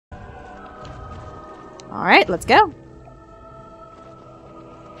Alright, let's go.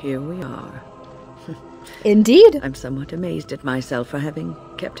 Here we are. Indeed. I'm somewhat amazed at myself for having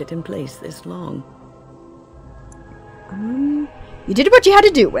kept it in place this long. You did what you had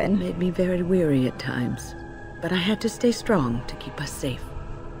to do, Wynne. Made me very weary at times, but I had to stay strong to keep us safe.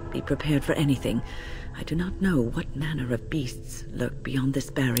 Be prepared for anything. I do not know what manner of beasts lurk beyond this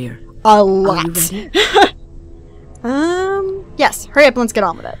barrier. A lot. Are you ready? Yes. Hurry up, let's get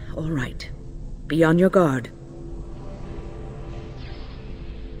on with it. All right. Be on your guard.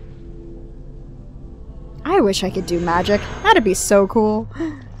 I wish I could do magic. That'd be so cool.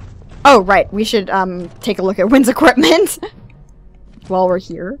 Oh, right. We should, take a look at Wynne's equipment. While we're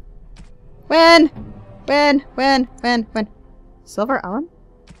here. Wynne! Silver arm?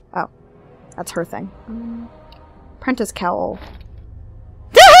 Oh. That's her thing. Apprentice cowl.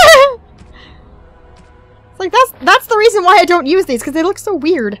 It's like, that's the reason why I don't use these, because they look so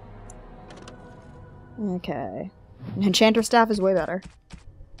weird. Okay. An enchanter staff is way better.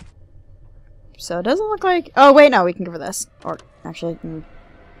 So it doesn't look like... Oh, wait, no, we can give her this. Or, actually...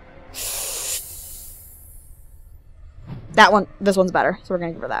 That one, this one's better, so we're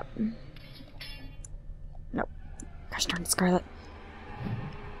gonna give her that. Nope. Gosh darn it, Scarlet.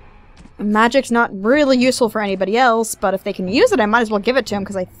 Magic's not really useful for anybody else, but if they can use it, I might as well give it to them,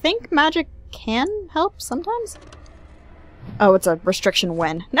 because I think magic can help sometimes? Oh, it's a restriction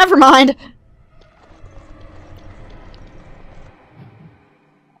win. Never mind!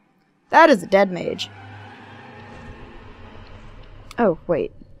 That is a dead mage. Oh,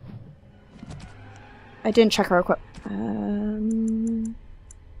 wait. I didn't check her equipment.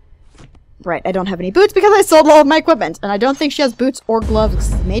 Right, I don't have any boots because I sold all of my equipment. And I don't think she has boots or gloves,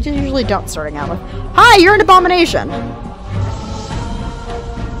 because mages usually don't starting out with. Hi, you're an abomination!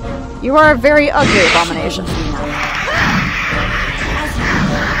 You are a very ugly abomination.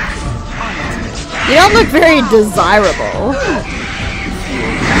 You don't look very desirable.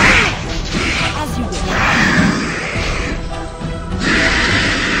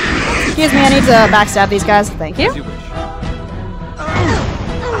 Excuse me, I need to backstab these guys. Thank you.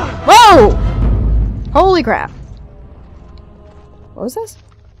 Whoa! Holy crap. What was this?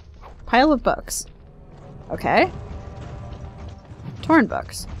 Pile of books. Okay. Torn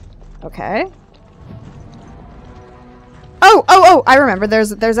books. Okay. Oh! I remember.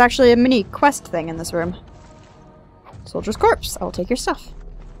 There's actually a mini quest thing in this room. Soldier's corpse. I will take your stuff.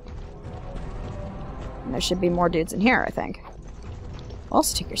 And there should be more dudes in here, I think. I'll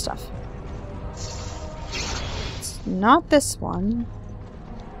also take your stuff. It's not this one.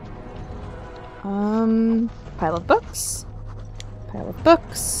 Pile of books. Pile of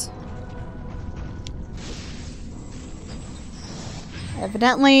books.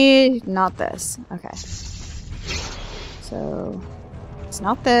 Evidently not this. Okay. So, it's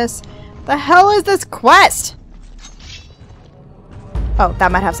not this. The hell is this quest? Oh,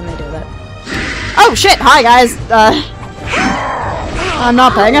 that might have something to do with it. Oh shit! Hi guys! I'm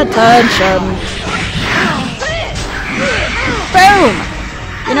not paying attention. Boom!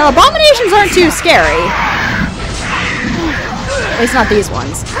 You know, abominations aren't too scary. At least not these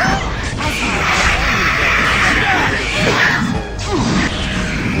ones.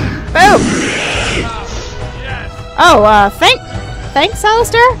 Boom! Oh, thanks,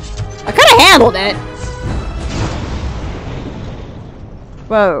 Alistair? I could've handled it.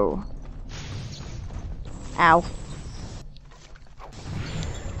 Whoa. Ow.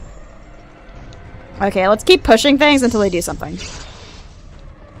 Okay, let's keep pushing things until they do something.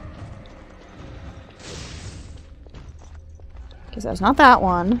 Because that's not that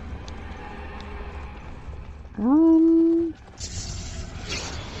one.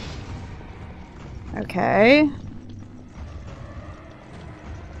 Okay.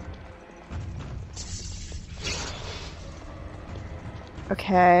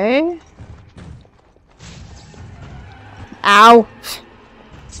 Okay. Ow!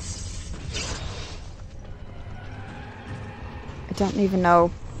 I don't even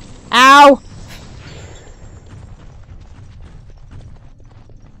know. Ow!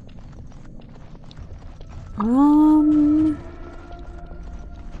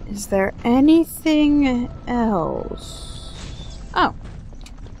 Is there anything else? Oh.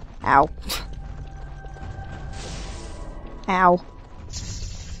 Ow. Ow.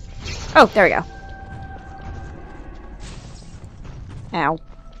 Oh, there we go. Ow.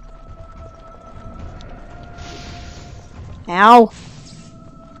 Ow.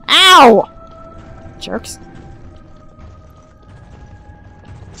 Ow! Jerks.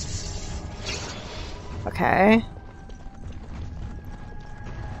 Okay.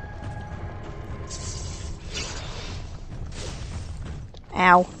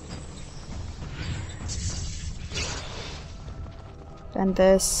 Ow. Then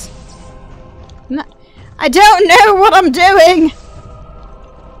this. No, I don't know what I'm doing!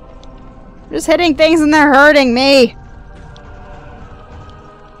 I'm just hitting things and they're hurting me!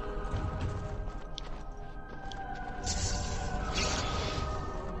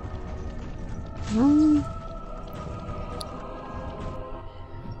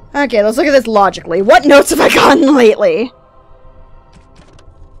 Okay, let's look at this logically. What notes have I gotten lately?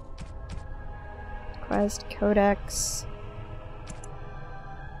 Quest, Codex,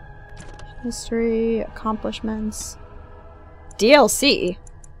 History, Accomplishments, DLC.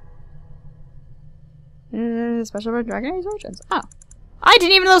 Special for Dragon Age Origins. Oh. I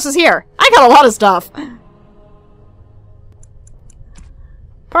didn't even know this was here. I got a lot of stuff.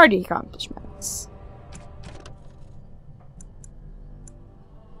 Party accomplishments.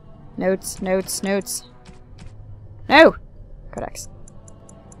 Notes, notes, notes. No! Codex.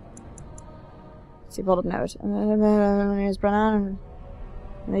 See, pulled up note.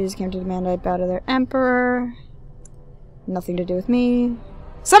 They just came to demand I bow to their emperor. Nothing to do with me.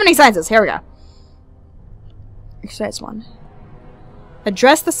 Summoning sciences! Here we go. Exercise 1.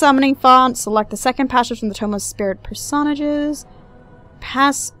 Address the summoning font. Select the second passage from the Tome of Spirit Personages.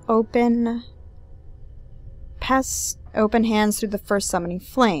 Pass open hands through the first summoning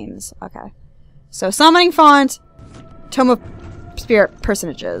flames. Okay. So summoning font, Tome of Spirit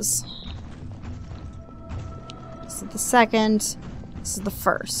Personages. This is the second. This is the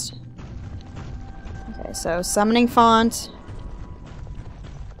first. Okay, so summoning font.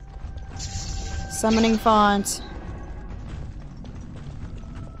 Summoning font.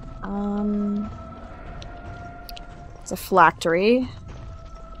 It's a phylactery.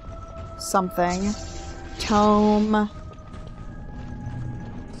 Something. Tome.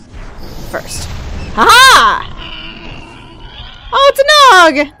 First. Haha! Oh, it's a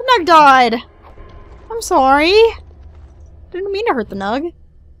Nug! The Nug died! I'm sorry. Didn't mean to hurt the Nug.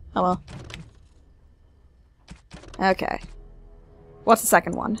 Oh well. Okay. What's the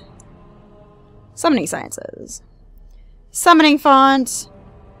second one? Summoning sciences. Summoning font.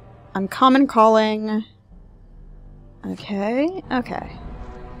 Uncommon calling. Okay, okay.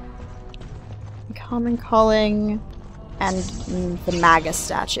 Uncommon calling. And the Magus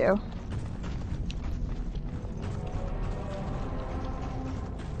statue.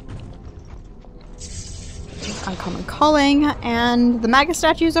 Uncommon calling, and the Magus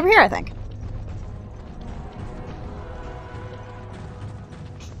statue is over here, I think.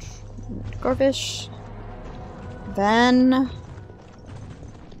 Gorvish. Then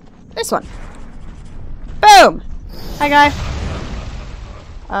this one. Boom! Hi, guy.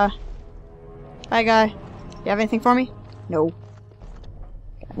 Hi, guy. You have anything for me? No.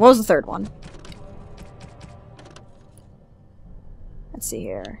 Okay. What was the third one? Let's see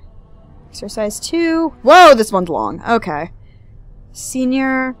here. Exercise 2. Whoa, this one's long. Okay.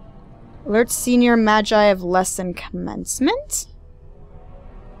 Senior. Alert Senior Magi of Lesson Commencement?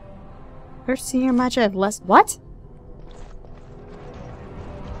 Alert Senior Magi of Lesson. What?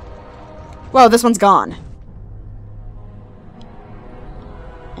 Whoa, this one's gone.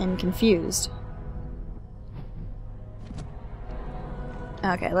 I'm confused.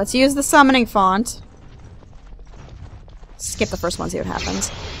 Okay, let's use the summoning font. Skip the first one, see what happens.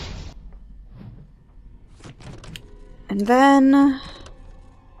 And then...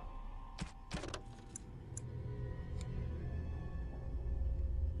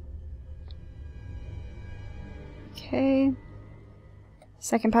 Okay.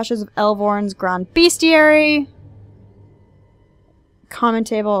 Second Passage of Elvorn's Grand Bestiary. Common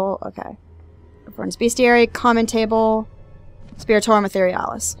Table. Okay. Elvorn's Bestiary. Common Table. Spiritorum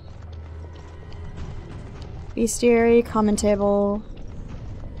Etherealis. Bestiary. Common Table.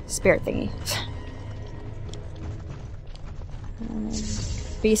 Spirit thingy.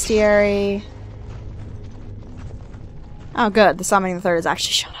 Bestiary. Oh, good. The Summoning the Third has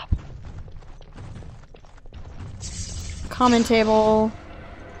actually shown up. Common Table.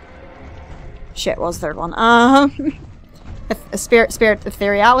 Shit, what was the third one? Spirit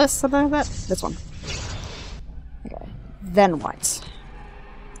Etherealis, something like that? This one. Okay. Then what?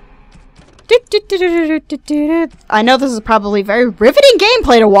 I know this is probably very riveting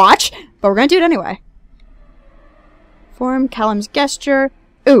gameplay to watch, but we're gonna do it anyway. Form, Callum's Gesture.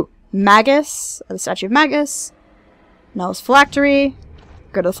 Ooh, Magus. The Statue of Magus. Null's Phylactery.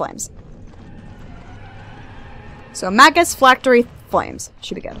 Go to the Flames. So Magus, Phylactery, Flames.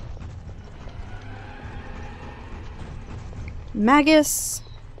 Should be good. Magus.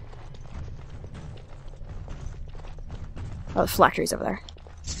 Oh, the Phylactery's over there.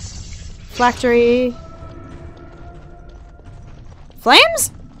 Phylactery.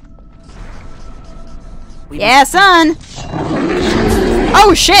 Flames? Yeah, son!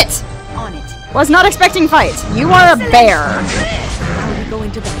 Oh shit! On it. Was not expecting fight. You are a bear. How are we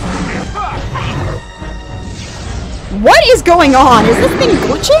going to battle? What is going on? Is this thing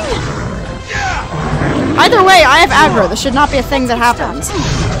glitching? Either way, I have aggro. This should not be a thing that happens.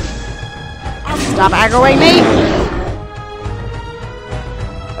 Stop aggroing me.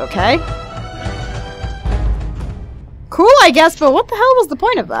 Okay. Cool, I guess, but what the hell was the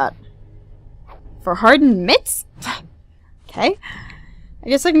point of that? For hardened mitts? Okay. I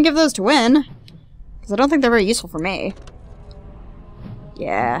guess I can give those to Wynne. Because I don't think they're very useful for me.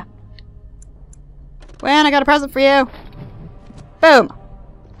 Yeah. Wynne, I got a present for you. Boom.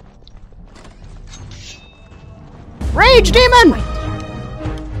 Rage demon!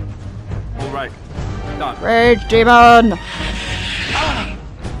 Alright, done. Rage demon! Did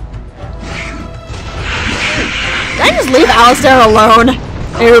I just leave Alistair alone?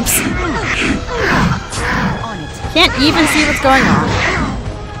 Oops. Can't even see what's going on.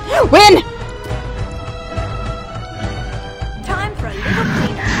 Wynne! Time for a little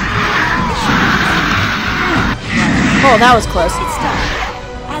cleanup. Oh, that was close. It's done.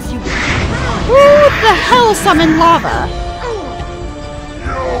 As you wish. Who the hell summoned lava?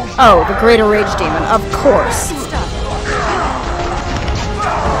 Oh, the greater rage demon, of course. It's done.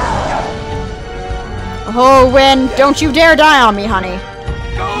 Oh, Wynne, don't you dare die on me, honey.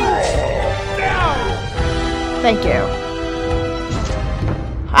 Thank you.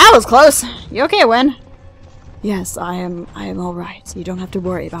 That was close. You okay, Wynne? Yes, I am alright. You don't have to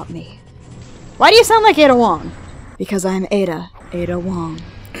worry about me. Why do you sound like Ada Wong? Because I'm Ada Wong.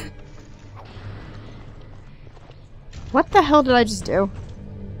 What the hell did I just do?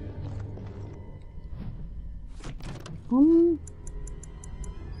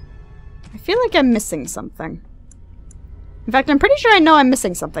 I feel like I'm missing something. In fact, I'm pretty sure I know I'm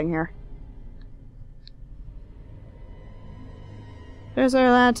missing something here. There's our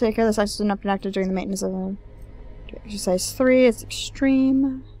lad. Take care of the sexes not been active during the maintenance of exercise 3. It's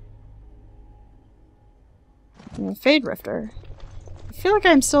extreme. And Fade Rifter. I feel like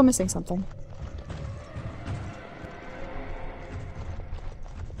I'm still missing something.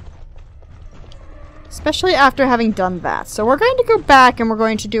 Especially after having done that. So we're going to go back and we're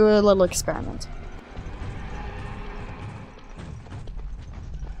going to do a little experiment.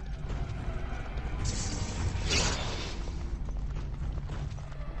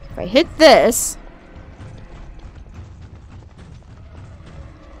 If I hit this...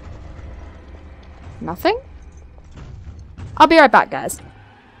 Nothing? I'll be right back, guys.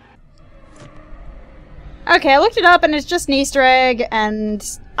 Okay, I looked it up and it's just an Easter egg, and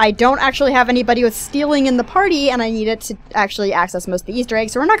I don't actually have anybody with stealing in the party, and I need it to actually access most of the Easter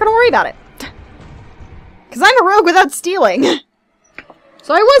eggs, so we're not going to worry about it. Because I'm a rogue without stealing.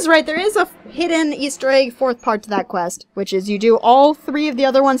 So I was right, there is a hidden Easter egg 4th part to that quest, which is you do all 3 of the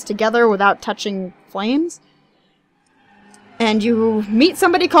other ones together without touching flames. And you meet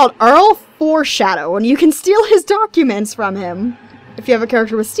somebody called Earl Foreshadow, and you can steal his documents from him if you have a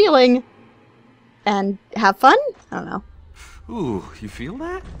character with stealing. And have fun? I don't know. Ooh, you feel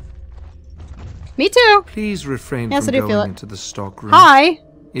that? Me too. Please refrain Yes, from I do feel going it. into the stock room. Hi.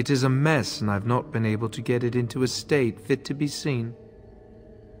 It is a mess, and I've not been able to get it into a state fit to be seen.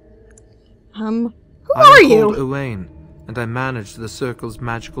 Who I'm are called you? Wynne, and I manage the Circle's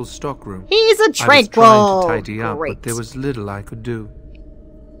magical stockroom. He's a I was tranquil. trying to tidy up, Great. but there was little I could do.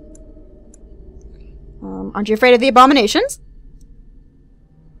 Aren't you afraid of the abominations?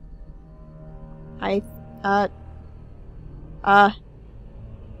 Are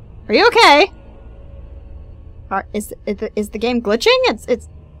you okay? Is the game glitching? It's...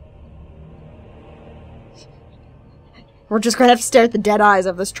 We're just gonna have to stare at the dead eyes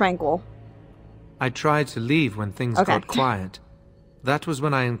of this tranquil. I tried to leave when things Okay. got quiet. That was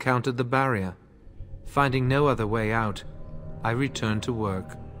when I encountered the barrier. Finding no other way out, I returned to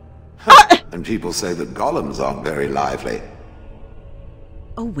work. And people say that golems aren't very lively.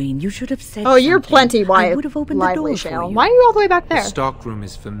 Oh, Wynne, you should have said Oh, you're something. plenty I would have opened the lively, door for Shale. you. Why are you all the way back The there? stockroom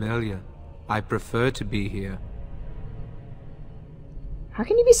is familiar. I prefer to be here. How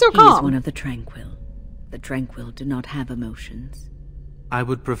can you be so He is calm? one of the Tranquil. The Tranquil do not have emotions. I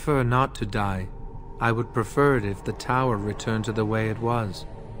would prefer not to die. I would prefer it if the tower returned to the way it was.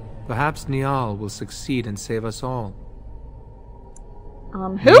 Perhaps Niall will succeed and save us all.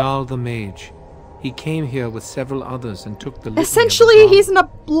 Who? Niall the mage. He came here with several others and took the litany of the Essentially, gods. he's an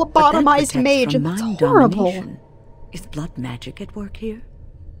But that lobotomized protects mage, from and it's mind horrible. domination. Is blood magic at work here?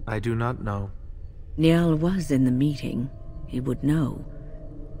 I do not know. Niall was in the meeting. He would know.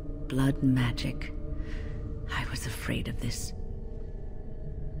 Blood magic. I was afraid of this.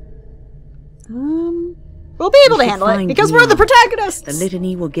 We'll be able We to should handle it find because we're the Neon. protagonists. The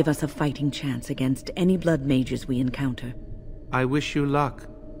litany will give us a fighting chance against any blood mages we encounter. I wish you luck.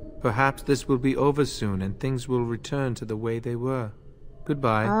 Perhaps this will be over soon and things will return to the way they were.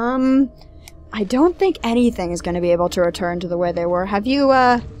 Goodbye. I don't think anything is going to be able to return to the way they were. Have you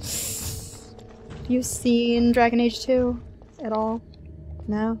seen Dragon Age 2 at all?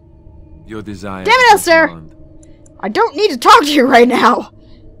 No? Your desire. Damn it, Esther! I don't need to talk to you right now!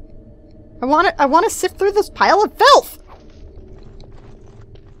 I wanna sift through this pile of filth!